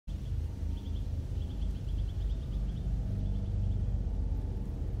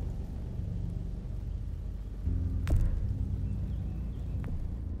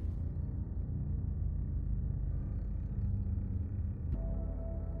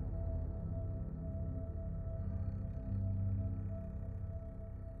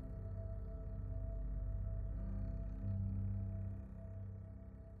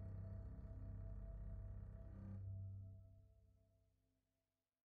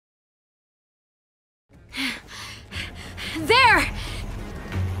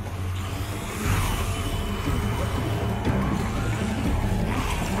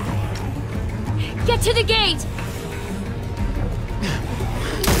to the gate!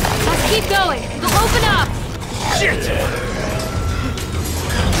 Let's keep going. They'll open up! Shit!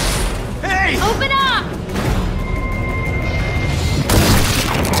 Hey! Open up!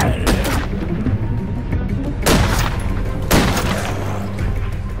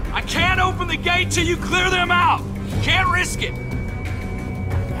 I can't open the gate till you clear them out! Can't risk it!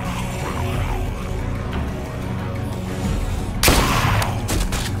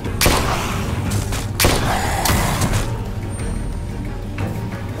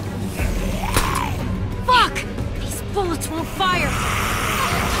 Fuck! These bullets won't fire!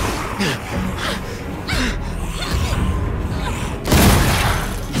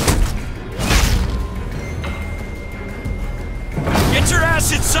 Get your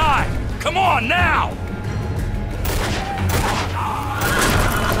ass inside! Come on, now!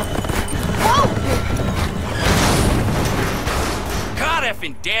 Whoa! God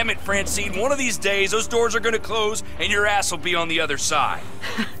effing damn it, Francine. One of these days, those doors are gonna close and your ass will be on the other side.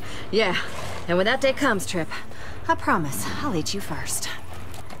 Yeah, and when that day comes, Trip, I promise I'll eat you first.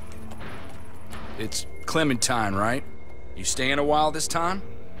 It's Clementine, right? You staying a while this time?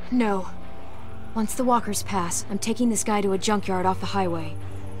 No. Once the walkers pass, I'm taking this guy to a junkyard off the highway.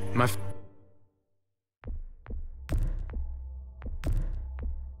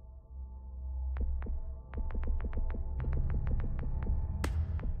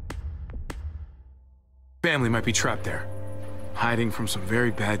 Family might be trapped there, hiding from some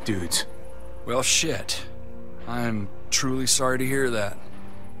very bad dudes. Well, shit. I'm truly sorry to hear that.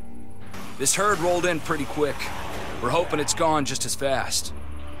 This herd rolled in pretty quick. We're hoping it's gone just as fast.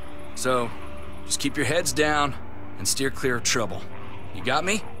 So, just keep your heads down and steer clear of trouble. You got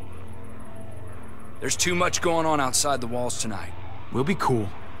me? There's too much going on outside the walls tonight. We'll be cool.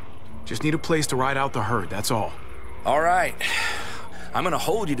 Just need a place to ride out the herd, that's all. All right. I'm gonna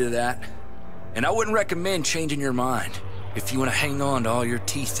hold you to that. And I wouldn't recommend changing your mind. If you want to hang on to all your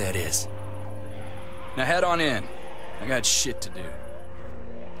teeth, that is. Now head on in. I got shit to do.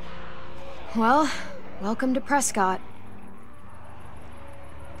 Well, welcome to Prescott.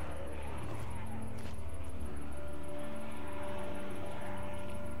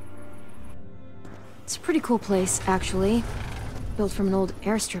 It's a pretty cool place, actually. Built from an old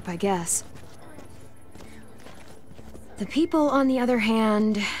airstrip, I guess. The people, on the other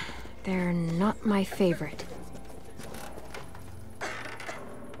hand, they're not my favorite.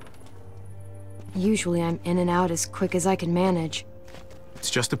 Usually I'm in and out as quick as I can manage. It's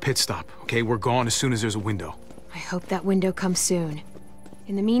just a pit stop, okay? We're gone as soon as there's a window. I hope that window comes soon.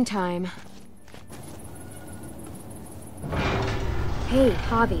 In the meantime... Hey,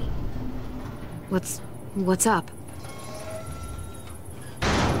 Javi. What's up?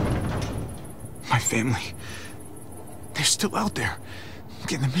 My family. They're still out there.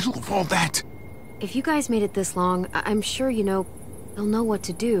 In the middle of all that. If you guys made it this long, I'm sure, they'll know what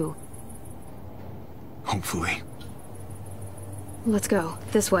to do. Hopefully. Let's go.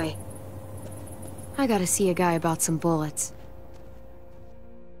 This way. I gotta see a guy about some bullets.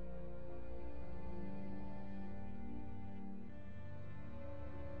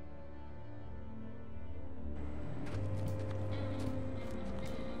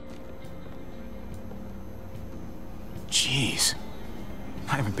 Jeez.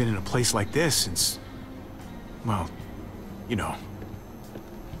 I haven't been in a place like this since... well,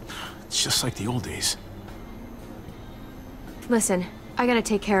 it's just like the old days. Listen, I gotta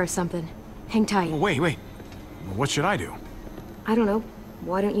take care of something. Hang tight. Well, wait. Well, what should I do? I don't know.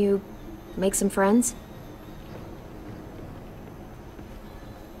 Why don't you make some friends?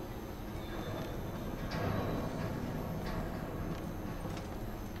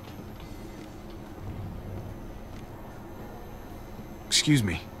 Excuse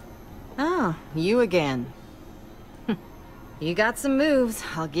me. Oh, you again. You got some moves,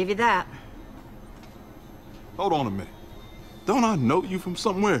 I'll give you that. Hold on a minute. Don't I know you from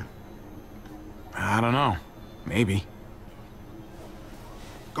somewhere? I don't know. Maybe.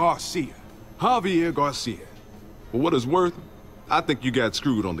 Garcia. Javier Garcia. For what it's worth, I think you got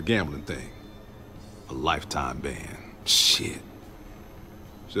screwed on the gambling thing. A lifetime ban. Shit.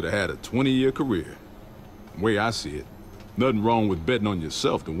 Should have had a 20-year career. The way I see it, nothing wrong with betting on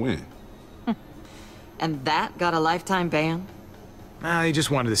yourself to win. And that got a lifetime ban? Nah, they just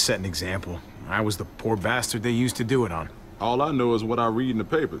wanted to set an example. I was the poor bastard they used to do it on. All I know is what I read in the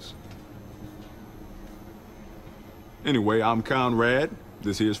papers. Anyway, I'm Conrad.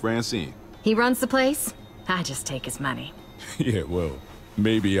 This here's Francine. He runs the place? I just take his money. Yeah, well,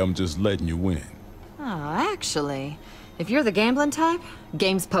 maybe I'm just letting you win. Oh, actually, if you're the gambling type,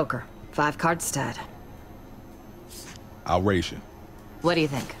 game's poker. 5-card stud. I'll race you. What do you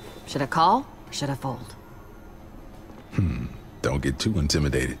think? Should I call Should I fold? Don't get too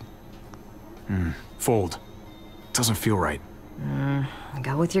intimidated. Fold. Doesn't feel right.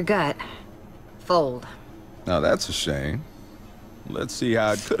 Go with your gut. Fold. Now that's a shame. Let's see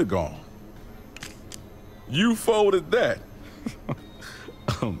how it could have gone. You folded that.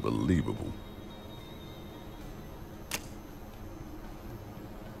 Unbelievable.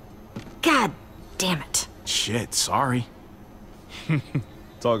 God damn it. Shit, sorry.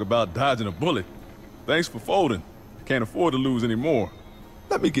 Talk about dodging a bullet. Thanks for folding. Can't afford to lose any more.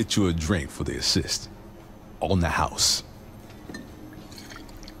 Let me get you a drink for the assist. On the house.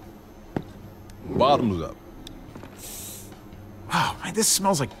 Bottoms up. Wow, man, this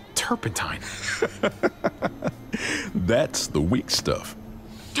smells like turpentine. That's the weak stuff.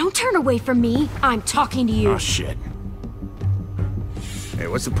 Don't turn away from me. I'm talking to you. Oh, shit. Hey,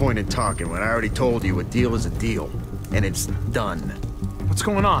 what's the point in talking when I already told you a deal is a deal? And it's done. What's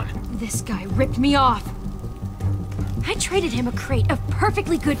going on? This guy ripped me off. I traded him a crate of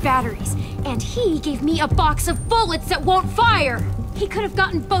perfectly good batteries, and he gave me a box of bullets that won't fire. He could have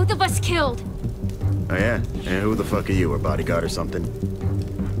gotten both of us killed. Oh yeah? And who the fuck are you, a bodyguard or something?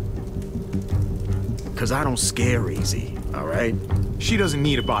 Cause I don't scare easy, alright? She doesn't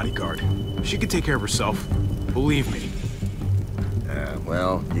need a bodyguard. She can take care of herself. Believe me.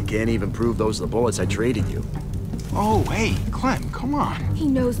 Well, you can't even prove those are the bullets I traded you. Oh, hey, Clem, come on. He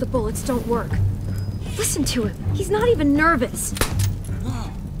knows the bullets don't work. Listen to him. He's not even nervous.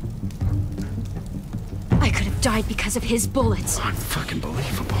 I could have died because of his bullets. Unfucking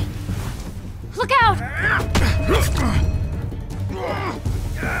believable. Look out!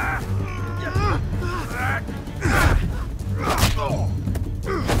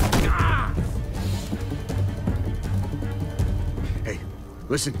 Hey,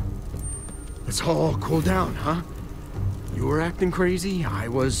 listen. Let's all cool down, huh? You were acting crazy, I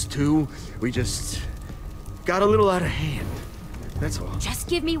was too. We just got a little out of hand. That's all. Just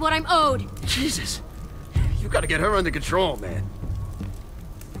give me what I'm owed. Jesus. You gotta get her under control, man.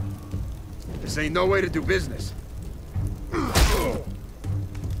 This ain't no way to do business. We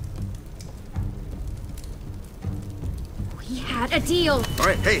had a deal. All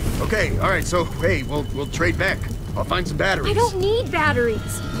right, hey, okay, all right, so, hey, we'll trade back. I'll find some batteries. I don't need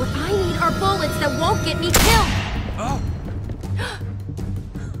batteries. What I need are bullets that won't get me killed. Oh.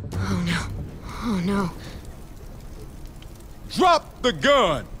 Oh no. Oh no. Drop the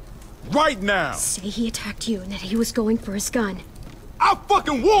gun! Right now! Say he attacked you and that he was going for his gun. I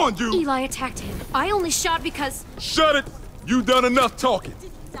fucking warned you! Eli attacked him. I only shot because... Shut it! You done enough talking.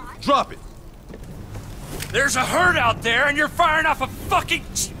 Drop it. There's a herd out there and you're firing off a fucking...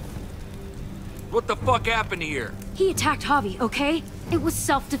 What the fuck happened here? He attacked Javi, okay? It was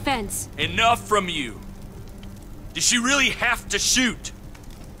self-defense. Enough from you. Did she really have to shoot?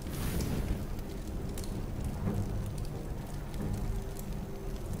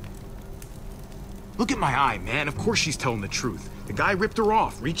 Look at my eye, man. Of course she's telling the truth. The guy ripped her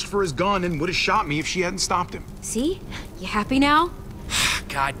off, reached for his gun, and would have shot me if she hadn't stopped him. See? You happy now?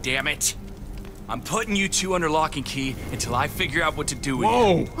 God damn it. I'm putting you two under lock and key until I figure out what to do with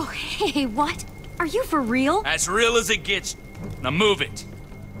Whoa! you. Oh, hey, what? Are you for real? As real as it gets. Now move it.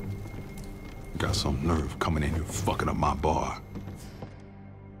 Got some nerve coming in here fucking up my bar.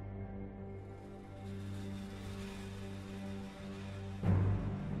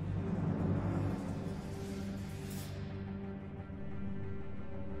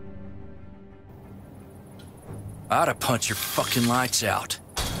 I'd have punched your fucking lights out.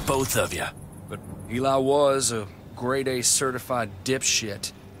 Both of you. But Eli was a grade A certified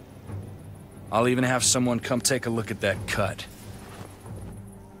dipshit. I'll even have someone come take a look at that cut.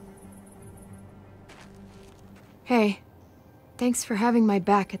 Hey, thanks for having my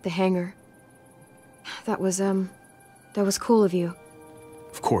back at the hangar. That was cool of you.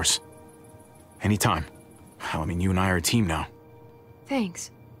 Of course. Anytime. Hell, I mean, you and I are a team now. Thanks.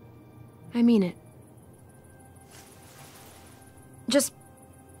 I mean it. Just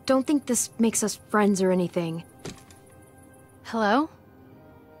don't think this makes us friends or anything. Hello?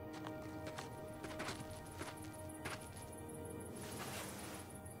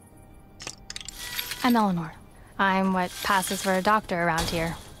 I'm Eleanor. I'm what passes for a doctor around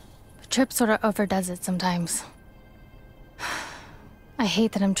here. But Tripp sort of overdoes it sometimes. I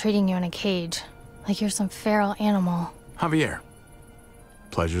hate that I'm treating you in a cage, like you're some feral animal. Javier.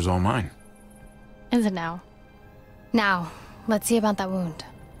 Pleasure's all mine. Is it now? Now, let's see about that wound.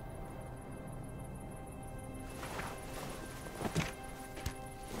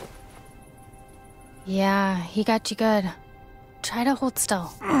 Yeah, he got you good. Try to hold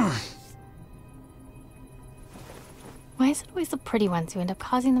still. Why is it always the pretty ones who end up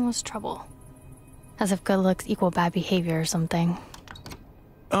causing the most trouble? As if good looks equal bad behavior or something.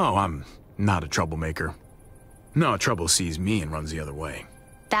 Oh, I'm not a troublemaker. No, trouble sees me and runs the other way.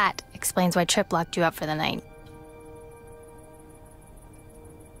 That explains why Tripp locked you up for the night.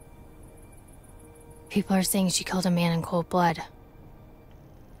 People are saying she killed a man in cold blood.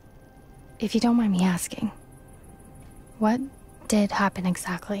 If you don't mind me asking, what did happen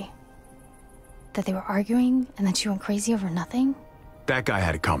exactly? That they were arguing and then she went crazy over nothing? That guy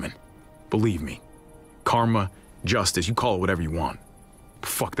had it coming. Believe me. Karma, justice, you call it whatever you want.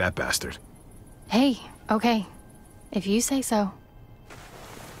 Fuck that bastard. Hey, okay. If you say so.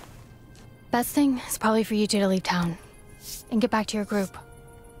 Best thing is probably for you two to leave town and get back to your group.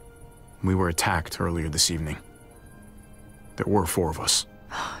 We were attacked earlier this evening. There were 4 of us.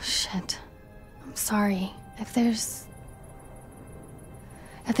 Oh, shit. I'm sorry. If there's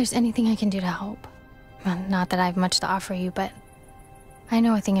anything I can do to help. Well, not that I have much to offer you, but I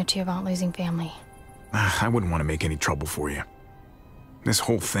know a thing or two about losing family. I wouldn't want to make any trouble for you. This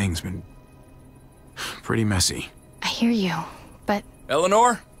whole thing's been pretty messy. I hear you, but...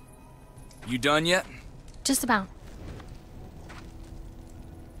 Eleanor? You done yet? Just about.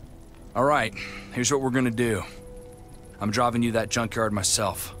 All right, here's what we're gonna do. I'm driving you that junkyard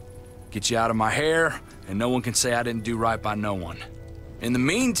myself. Get you out of my hair, and no one can say I didn't do right by no one. In the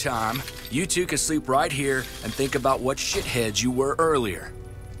meantime, you two can sleep right here and think about what shitheads you were earlier.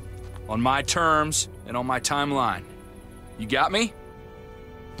 On my terms and on my timeline. You got me?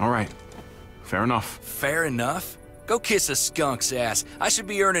 All right. Fair enough. Fair enough? Go kiss a skunk's ass. I should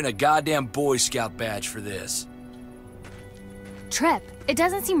be earning a goddamn Boy Scout badge for this. Tripp, it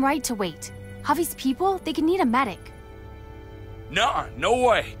doesn't seem right to wait. Javi's people, they could need a medic. Nuh-uh, no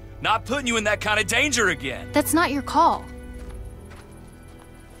way. Not putting you in that kind of danger again. That's not your call.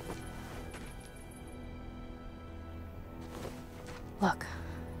 Look,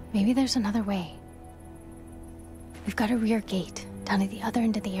 maybe there's another way. We've got a rear gate down at the other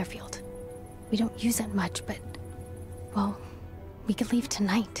end of the airfield. We don't use it much, but, well, we could leave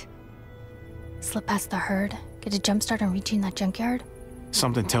tonight. Slip past the herd, get a jump start on reaching that junkyard.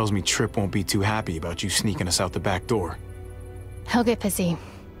 Something tells me Tripp won't be too happy about you sneaking us out the back door. He'll get pissy,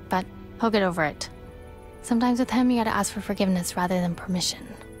 but he'll get over it. Sometimes with him, you gotta ask for forgiveness rather than permission.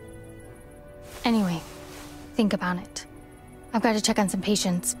 Anyway, think about it. I've got to check on some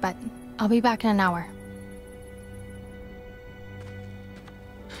patients, but I'll be back in an hour.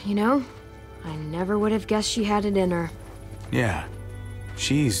 You know, I never would have guessed she had it in her. Yeah.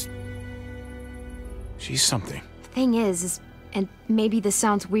 She's something. The thing is, and maybe this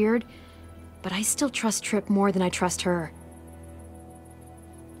sounds weird, but I still trust Tripp more than I trust her.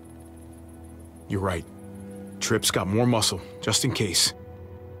 You're right. Tripp's got more muscle, just in case.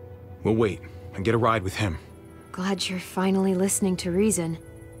 We'll wait and get a ride with him. Glad you're finally listening to reason.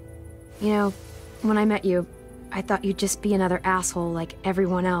 You know, when I met you, I thought you'd just be another asshole like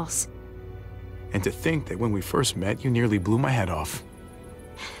everyone else. And to think that when we first met, you nearly blew my head off.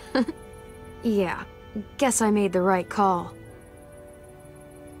 Yeah, guess I made the right call.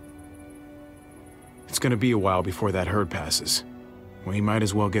 It's gonna be a while before that herd passes. We might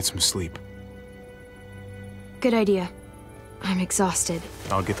as well get some sleep. Good idea. I'm exhausted.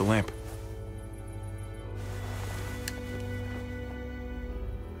 I'll get the lamp.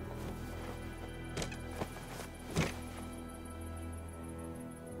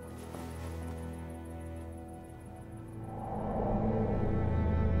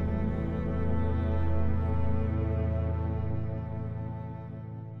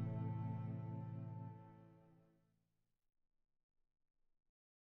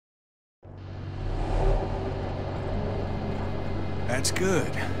 That's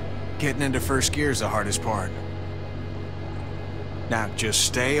good. Getting into first gear is the hardest part. Now, just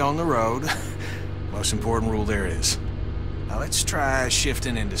stay on the road. Most important rule there is. Now let's try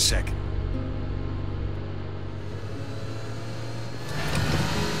shifting into second.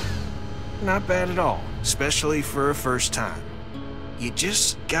 Not bad at all, especially for a first time. You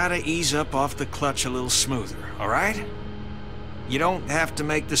just gotta ease up off the clutch a little smoother, all right? You don't have to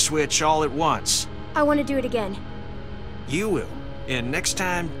make the switch all at once. I want to do it again. You will. And next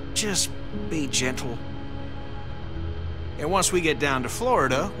time, just be gentle. And once we get down to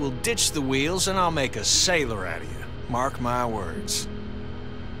Florida, we'll ditch the wheels and I'll make a sailor out of you. Mark my words.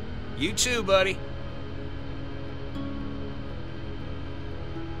 You too, buddy.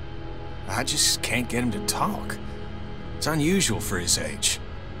 I just can't get him to talk. It's unusual for his age.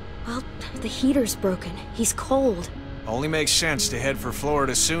 Well, the heater's broken. He's cold. Only makes sense to head for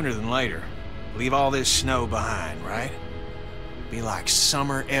Florida sooner than later. Leave all this snow behind, right? Be like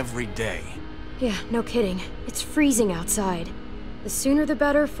summer every day. Yeah, no kidding. It's freezing outside. The sooner the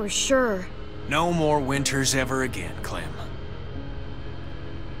better, for sure. No more winters ever again, Clem.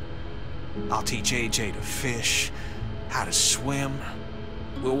 I'll teach AJ to fish, how to swim.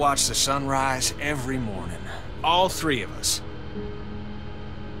 We'll watch the sunrise every morning. All three of us.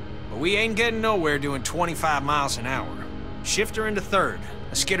 But we ain't getting nowhere doing 25 miles an hour. Shift her into third.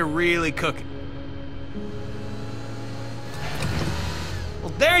 Let's get her really cooking.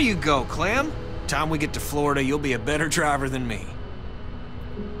 Well, there you go, Clem. Time we get to Florida, you'll be a better driver than me.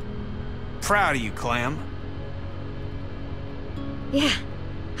 Proud of you, Clem. Yeah,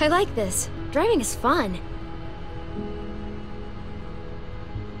 I like this. Driving is fun.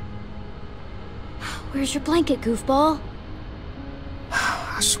 Where's your blanket, goofball?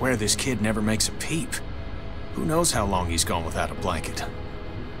 I swear this kid never makes a peep. Who knows how long he's gone without a blanket?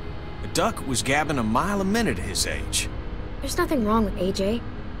 The duck was gabbing a mile a minute at his age. There's nothing wrong with AJ.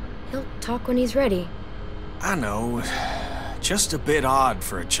 He'll talk when he's ready. I know. Just a bit odd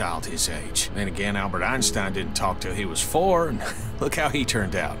for a child his age. Then again, Albert Einstein didn't talk till he was 4, and look how he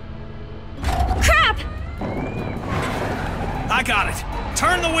turned out. Crap! I got it!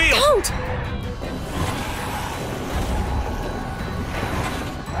 Turn the wheel! Don't!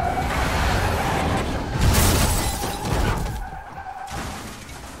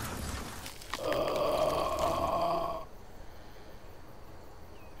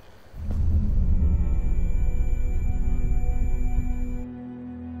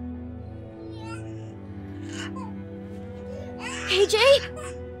 AJ?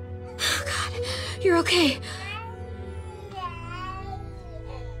 Oh, God, you're okay.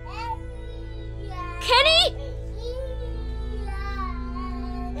 Kenny?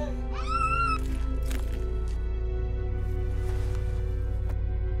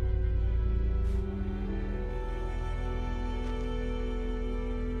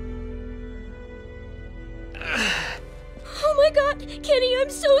 Oh my God, Kenny, I'm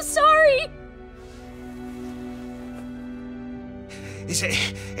so sorry. Is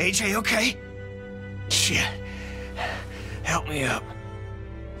AJ okay? Shit. Help me up.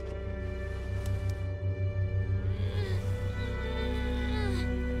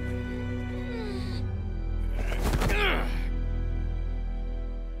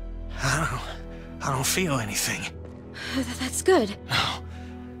 I don't feel anything. That's good. No,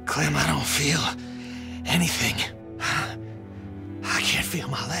 Clem, I don't feel anything. I can't feel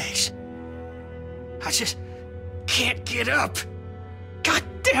my legs. I just can't get up. God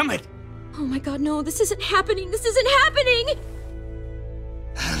damn it! Oh my God, no, this isn't happening. This isn't happening!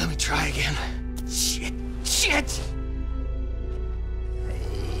 Let me try again. Shit!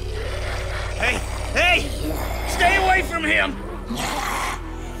 Hey! Stay away from him!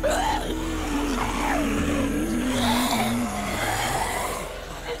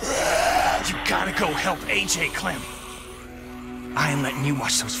 You gotta go help AJ, Clem. I ain't letting you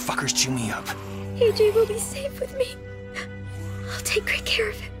watch those fuckers chew me up. AJ will be safe with me. I'll take great care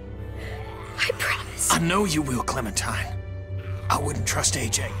of him. I promise. I know you will, Clementine. I wouldn't trust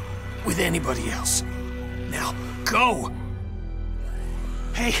AJ with anybody else. Now, go!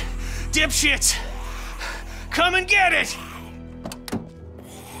 Hey, dipshits! Come and get it!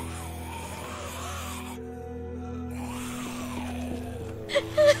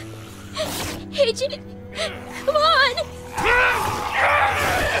 AJ, come on!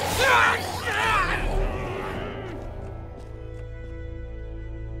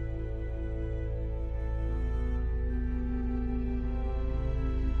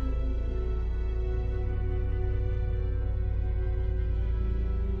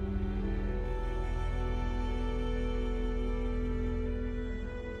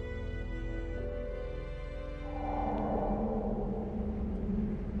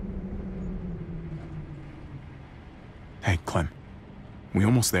 Hey, Clem. We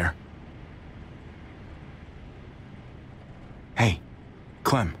almost there. Hey,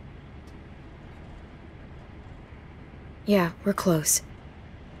 Clem. Yeah, we're close.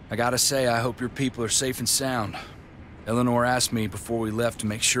 I gotta say, I hope your people are safe and sound. Eleanor asked me before we left to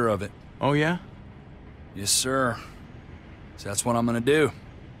make sure of it. Oh, yeah? Yes, sir. So that's what I'm gonna do.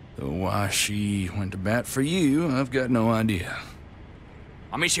 Though why she went to bat for you, I've got no idea.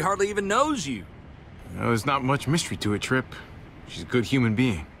 I mean, she hardly even knows you. There's not much mystery to it, Trip. She's a good human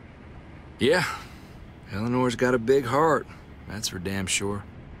being. Yeah. Eleanor's got a big heart. That's for damn sure.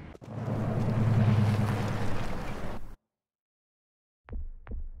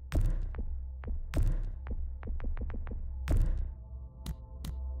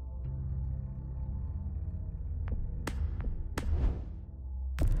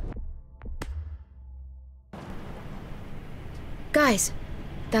 Guys,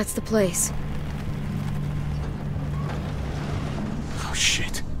 that's the place. Oh,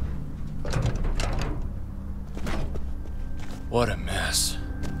 shit. What a mess.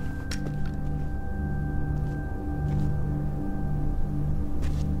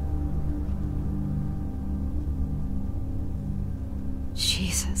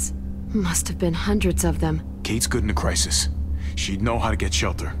 Jesus. Must have been hundreds of them. Kate's good in a crisis. She'd know how to get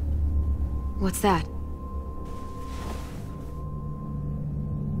shelter. What's that?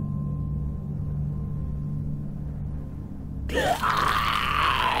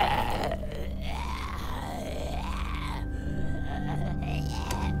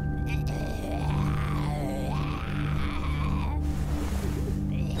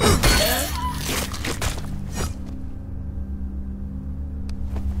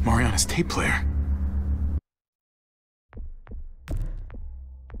 Mariana's tape player.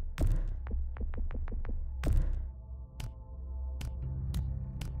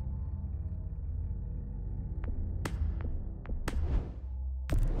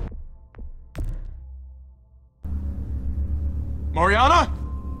 Mariana?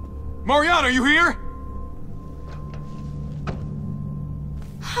 Mariana, are you here?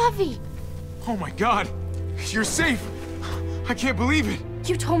 Javi! Oh my God, you're safe. I can't believe it.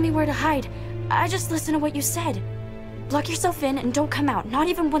 You told me where to hide. I just listened to what you said. Lock yourself in and don't come out, not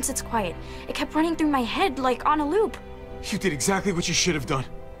even once it's quiet. It kept running through my head like on a loop. You did exactly what you should have done.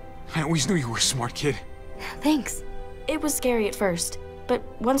 I always knew you were a smart kid. Thanks. It was scary at first, but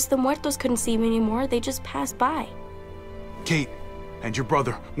once the muertos couldn't see me anymore, they just passed by. Kate and your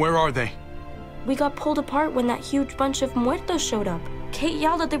brother, where are they? We got pulled apart when that huge bunch of muertos showed up. Kate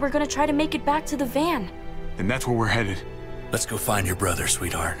yelled that they were gonna try to make it back to the van. And that's where we're headed. Let's go find your brother,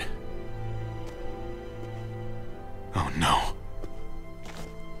 sweetheart. Oh no.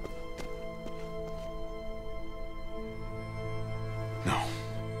 No.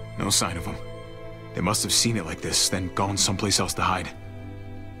 No sign of them. They must have seen it like this, then gone someplace else to hide.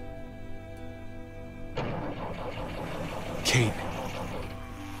 Kate.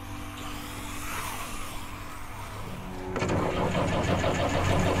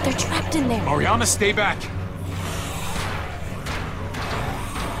 They're trapped in there. Mariana, stay back.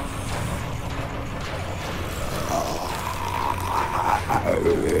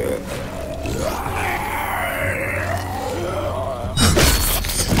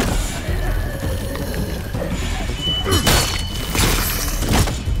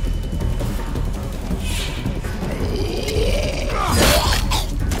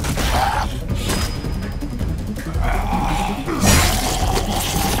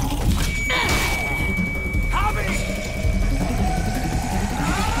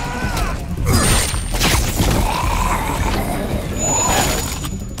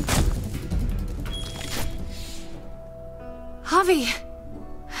 Javi!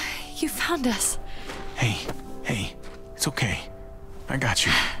 You found us. Hey, it's okay. I got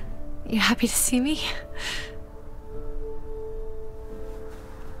you. You happy to see me?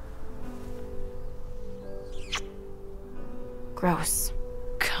 Gross.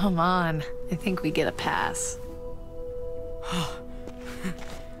 Come on. I think we get a pass.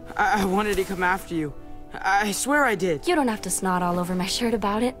 I wanted to come after you. I swear I did. You don't have to snot all over my shirt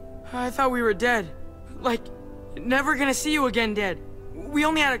about it. I thought we were dead. Like, never gonna see you again dead. We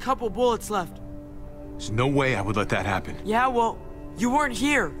only had a couple bullets left. There's no way I would let that happen. Yeah, well, you weren't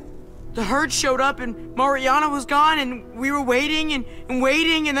here. The herd showed up and Mariana was gone and we were waiting and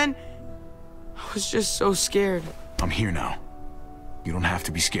waiting and then... I was just so scared. I'm here now. You don't have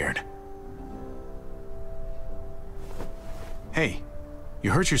to be scared. Hey,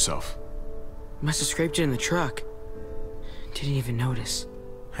 you hurt yourself. Must have scraped it in the truck. Didn't even notice.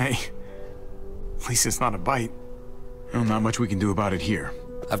 Hey, at least it's not a bite. Well, not much we can do about it here.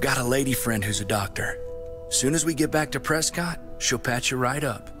 I've got a lady friend who's a doctor. Soon as we get back to Prescott, she'll patch you right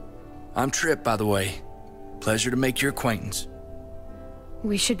up. I'm Tripp, by the way. Pleasure to make your acquaintance.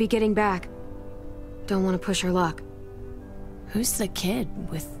 We should be getting back. Don't want to push our luck. Who's the kid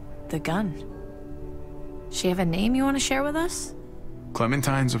with the gun? She have a name you want to share with us?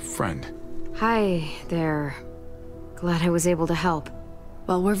 Clementine's a friend. Hi there. Glad I was able to help.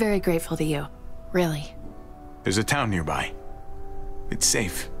 Well, we're very grateful to you. Really. There's a town nearby. It's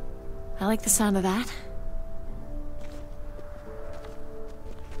safe. I like the sound of that.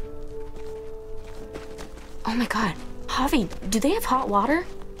 Oh my god. Javi, do they have hot water?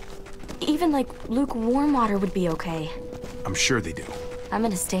 Even like lukewarm water would be okay. I'm sure they do. I'm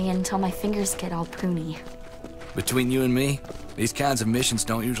gonna stay in until my fingers get all pruny. Between you and me, these kinds of missions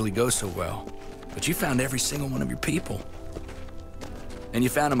don't usually go so well. But you found every single one of your people. And you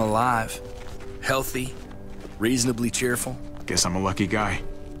found them alive, healthy, reasonably cheerful. Guess I'm a lucky guy.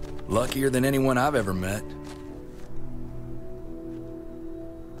 Luckier than anyone I've ever met.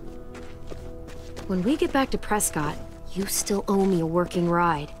 When we get back to Prescott, You still owe me a working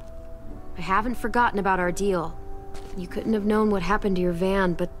ride. I haven't forgotten about our deal. You couldn't have known what happened to your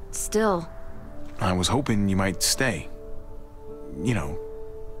van, but still. I was hoping you might stay. You know,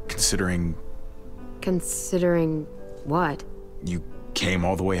 considering... Considering what? You came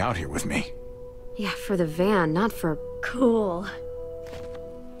all the way out here with me. Yeah, for the van, not for... Cool.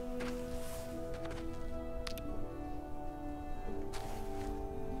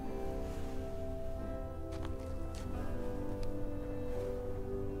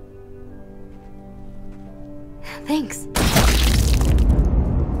 Thanks.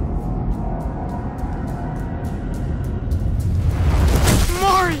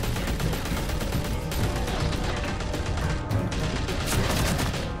 Mari!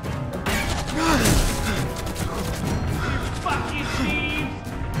 Fucking thieves!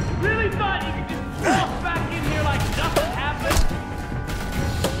 Really thought you could just walk back in here like nothing happened?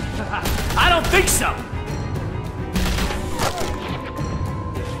 I don't think so!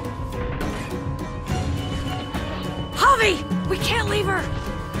 Javi! We can't leave her!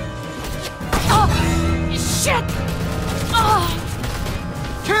 Oh! Shit! Oh!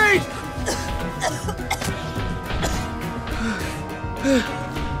 Kate!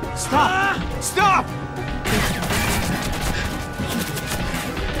 Stop! Stop!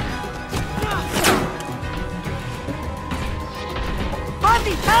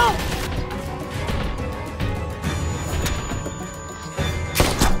 Bundy, help!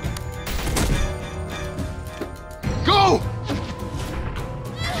 Go!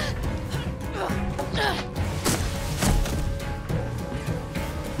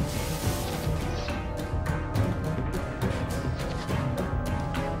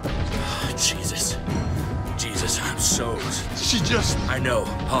 Jesus, I'm so... She just... I know,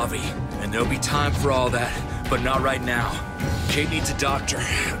 Javi, and there'll be time for all that, but not right now. Kate needs a doctor.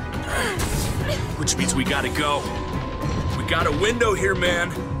 Which means we gotta go. We got a window here,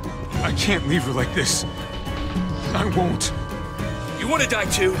 man. I can't leave her like this. I won't. You wanna die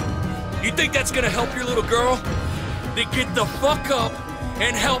too? You think that's gonna help your little girl? Then get the fuck up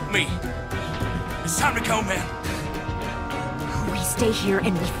and help me. It's time to go, man. We stay here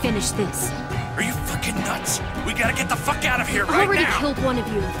and we finish this. Are you fucking nuts? We gotta get the fuck out of here I right already now. killed one of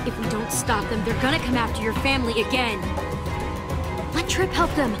you. If we don't stop them, they're gonna come after your family again. Let Trip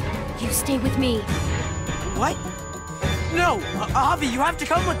help them. You stay with me. What? No, Javi, you have to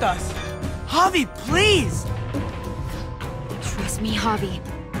come with us. Javi, please! Trust me, Javi.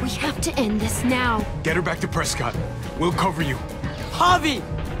 We have to end this now. Get her back to Prescott. We'll cover you. Javi!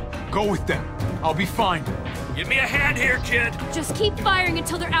 Go with them. I'll be fine. Give me a hand here, kid. Just keep firing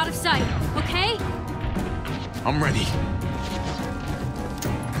until they're out of sight, okay? I'm ready.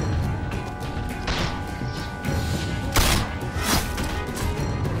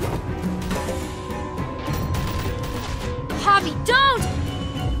 Javi, don't!